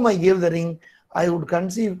for whom I gave the ring, I would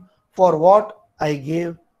conceive for what I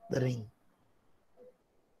gave the ring.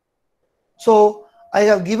 So I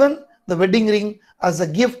have given the wedding ring as a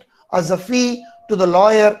gift, as a fee to the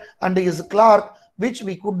lawyer and his clerk, which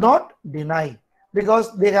we could not deny,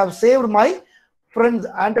 because they have saved my friend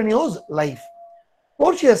Antonio's life.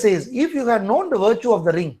 Portia says, if you had known the virtue of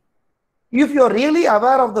the ring, if you are really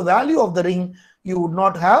aware of the value of the ring, you would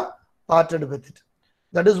not have parted with it.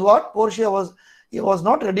 That is what Portia was. He was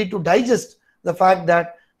not ready to digest the fact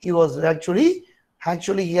that he was actually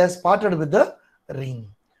he has parted with the ring.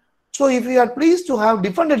 So if you are pleased to have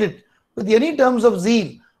defended it with any terms of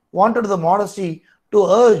zeal, wanted the modesty to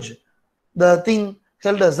urge the thing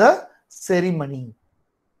held as a ceremony.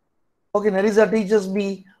 Okay, Nerissa teaches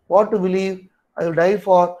me what to believe. I will die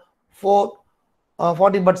for 40,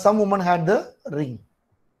 but some woman had the ring.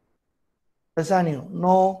 Bassanio,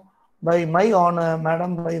 no, by my honor,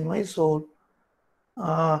 madam, by my soul,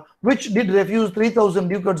 which did refuse 3,000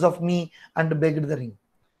 ducats of me and begged the ring.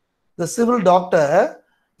 The civil doctor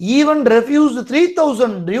even refused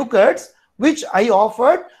 3,000 ducats which I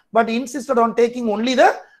offered, but insisted on taking only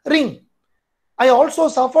the ring. I also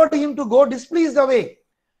suffered him to go displeased away.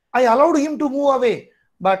 I allowed him to move away,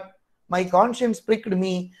 but my conscience pricked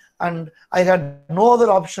me and I had no other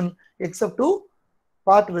option except to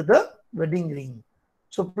part with the wedding ring.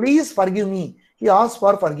 So please forgive me. He asked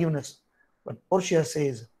for forgiveness. But Portia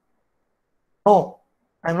says, no,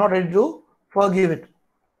 I am not ready to forgive it.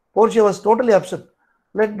 Portia was totally upset.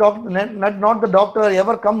 Let not the doctor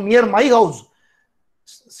ever come near my house.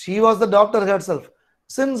 She was the doctor herself.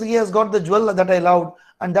 Since he has got the jewel that I loved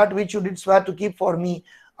and that which you did swear to keep for me,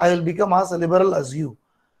 I will become as liberal as you.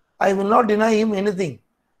 I will not deny him anything.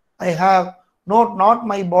 I have not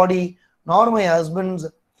my body nor my husband's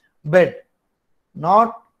bed.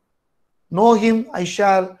 not know him, I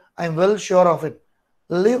shall, I am well sure of it.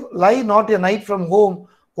 Lie not a night from home,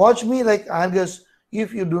 watch me like Argus.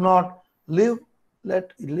 If you do not live,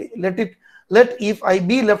 let it, let if I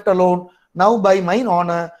be left alone, now by mine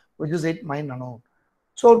honor, which is it mine unknown.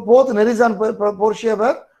 So both Nerissa and Portia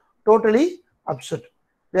were totally upset.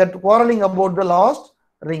 They are quarreling about the lost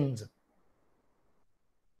rings.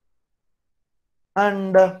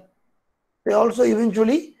 And they also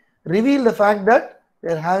eventually reveal the fact that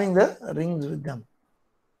they are having the rings with them.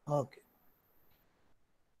 Okay.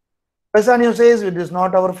 Bassanio says it is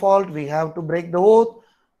not our fault. We have to break the oath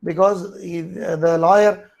because the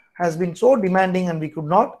lawyer has been so demanding and we could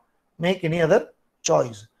not make any other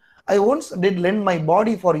choice. I once did lend my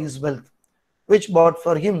body for his wealth, which bought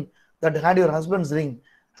for him that had your husband's ring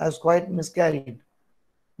has quite miscarried.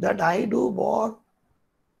 That I do bore,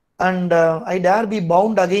 and I dare be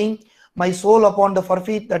bound again, my soul upon the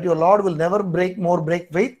forfeit, that your Lord will never break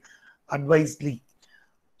faith advisedly.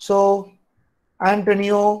 So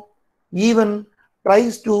Antonio even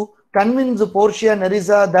tries to convince Portia and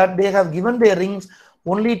Nerissa that they have given their rings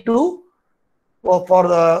only to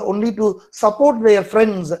only to support their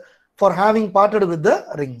friends for having parted with the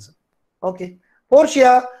rings. Okay.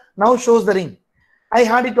 Portia now shows the ring. I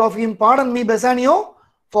had it of him. Pardon me, Bassanio,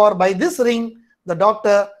 for by this ring the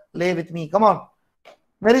doctor lay with me. Come on.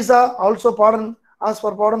 Nerissa also ask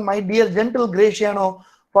for pardon, my dear gentle Graciano,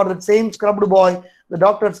 for that same scrubbed boy, the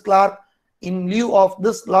doctor's clerk, in lieu of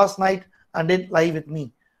this last night, and did lie with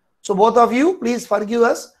me. So both of you, please forgive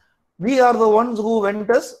us. We are the ones who went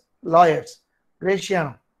as lawyers.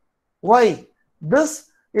 Graciano. Why? This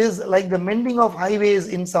is like the mending of highways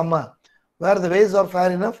in summer, where the ways are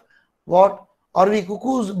fair enough. What? Are we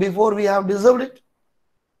cuckoos before we have deserved it?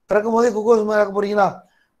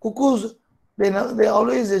 Cuckoos, they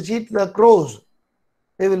always cheat the crows.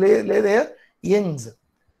 They will lay their youngs.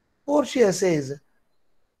 Portia says,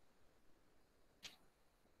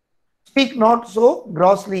 speak not so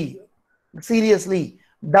grossly, seriously,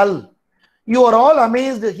 dull. You are all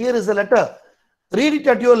amazed. Here is a letter. Read it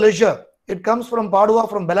at your leisure. It comes from Padua,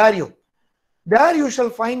 from Bellario. There you shall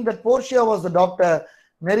find that Portia was the doctor,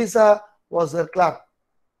 Nerissa was her clerk.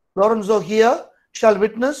 Lorenzo here shall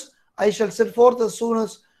witness. I shall set forth as soon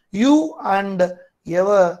as you and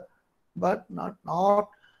ever, but not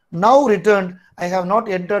now returned. I have not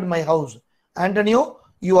entered my house. Antonio,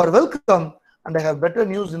 you are welcome, and I have better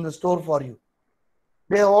news in the store for you.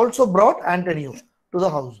 They have also brought Antonio to the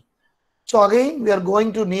house. So again, we are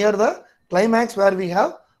going to near the climax where we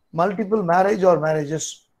have multiple marriage or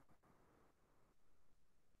marriages.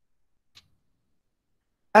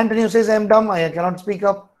 Antonio says, I am dumb, I cannot speak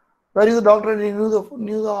up. Where is the doctor? He knew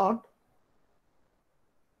the art.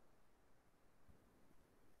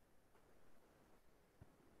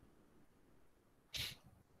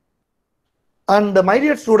 And my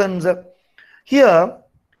dear students, here,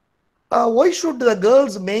 why should the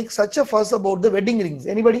girls make such a fuss about the wedding rings?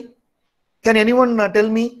 Anybody? Can anyone tell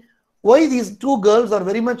me why these two girls are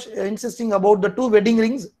very much insisting about the two wedding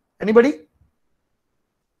rings? Anybody?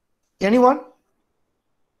 Anyone?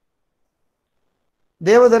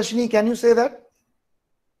 Devadarshini, can you say that?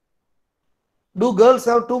 Do girls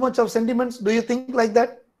have too much of sentiments? Do you think like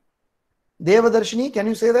that? Devadarshini, can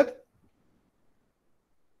you say that?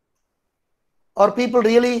 Are people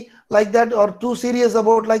really like that or too serious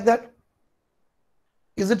about like that?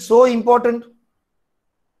 Is it so important?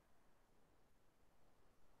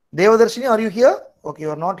 Devadarshini, are you here? Okay, you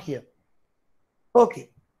are not here. Okay.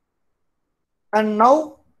 And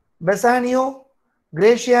now Bassanio,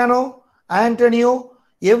 Graciano, Antonio,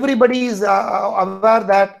 everybody is aware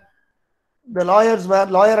that the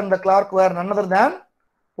lawyer and the clerk were none other than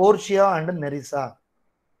Portia and Nerissa.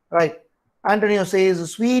 Right. Antonio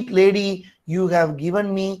says, sweet lady, you have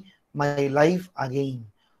given me my life again.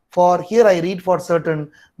 For here I read for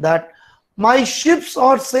certain that my ships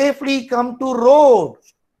are safely come to road.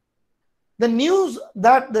 The news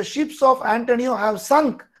that the ships of Antonio have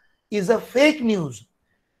sunk is a fake news.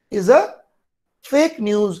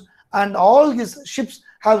 And all his ships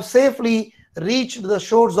have safely reached the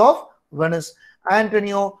shores of Venice.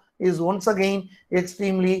 Antonio is once again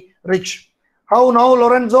extremely rich. How now,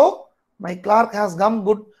 Lorenzo? My clerk has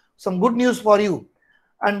come some good news for you.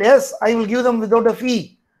 And yes, I will give them without a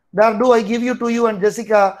fee. There do I give to you and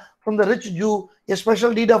Jessica from the rich Jew a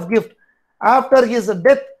special deed of gift. After his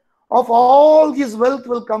death, of all his wealth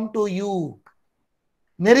will come to you.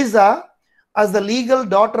 Nerissa, as the legal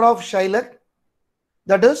daughter of Shylock,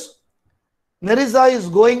 that is, Nerissa is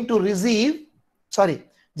going to receive,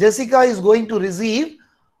 Jessica is going to receive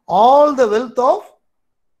all the wealth of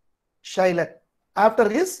Shylock after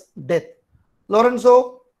his death.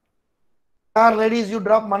 Lorenzo, ladies, you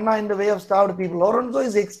drop manna in the way of starved people. Lorenzo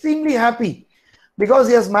is extremely happy because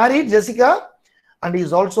he has married Jessica and he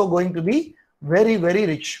is also going to be very, very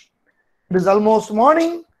rich. It is almost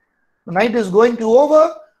morning. The night is going to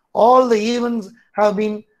over. All the events have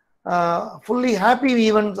been fully happy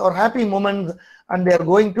events or happy moments, and they are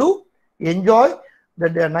going to enjoy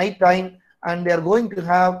the night time, and they are going to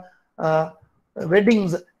have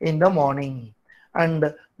weddings in the morning.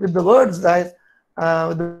 And with the words that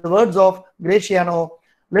the words of Graciano,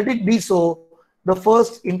 let it be so, the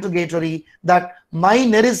first interrogatory, that my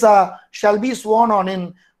Nerissa shall be sworn on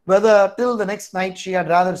in, whether till the next night she had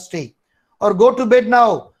rather stay or go to bed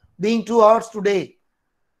now, being 2 hours today,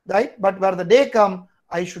 right? But where the day come,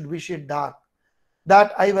 I should wish it dark,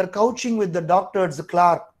 that I were couching with the doctor's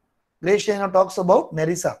clerk. Graciano talks about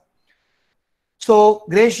Nerissa. So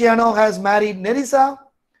Graciano has married Nerissa,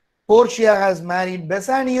 Portia has married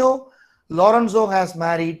Bassanio, Lorenzo has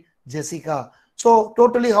married Jessica. So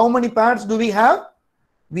totally how many parts do we have?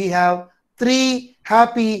 We have 3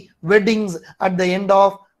 happy weddings at the end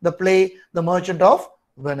of the play, The Merchant of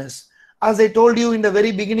Venice. As I told you in the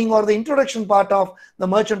very beginning or the introduction part of The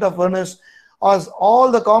Merchant of Venice, as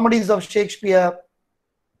all the comedies of Shakespeare,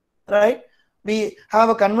 right? We have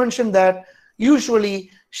a convention that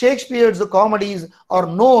usually Shakespeare's comedies are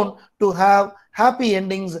known to have happy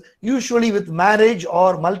endings, usually with marriage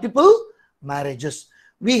or multiple marriages.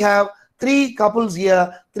 We have 3 couples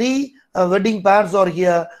here, 3 wedding pairs are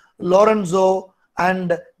here, Lorenzo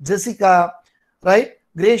and Jessica, right?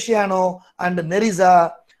 Graciano and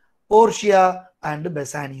Nerissa, Portia and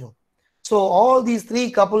Bassanio. So all these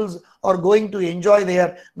 3 couples are going to enjoy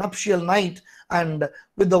their nuptial night, and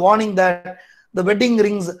with the warning that the wedding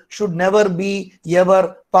rings should never be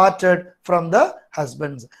ever parted from the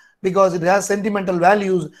husbands, because it has sentimental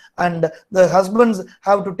values and the husbands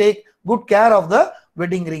have to take good care of the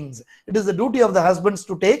wedding rings. It is the duty of the husbands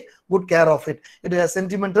to take good care of it. It has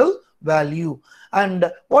sentimental value.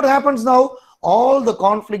 And what happens now? All the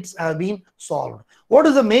conflicts have been solved. What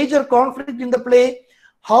is the major conflict in the play?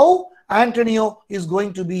 How Antonio is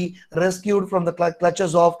going to be rescued from the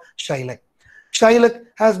clutches of Shylock. Shylock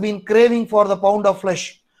has been craving for the pound of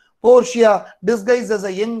flesh. Portia, disguised as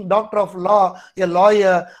a young doctor of law, a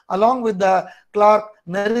lawyer, along with the clerk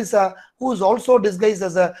Nerissa, who is also disguised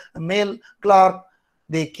as a male clerk,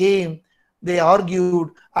 they came, they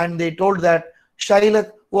argued, and they told that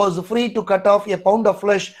Shylock was free to cut off a pound of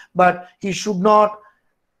flesh, but he should not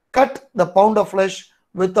cut the pound of flesh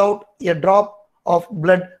without a drop of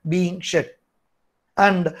blood being shed.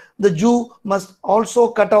 And the Jew must also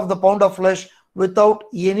cut off the pound of flesh without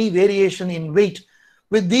any variation in weight.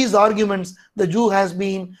 With these arguments, the Jew has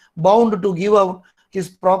been bound to give out his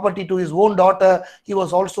property to his own daughter. He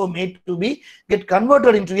was also made to get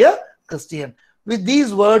converted into a Christian. With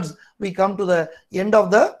these words, we come to the end of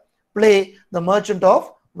the play, The Merchant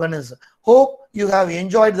of Venice. Hope you have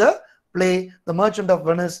enjoyed the play, The Merchant of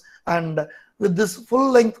Venice, and with this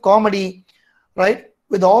full-length comedy, right,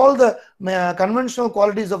 with all the conventional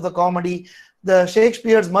qualities of the comedy, the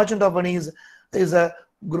Shakespeare's Merchant of Venice is a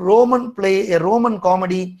Roman play, a Roman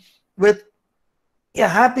comedy with a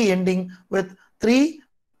happy ending with 3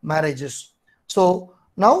 marriages. So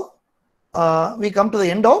now we come to the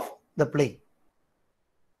end of the play.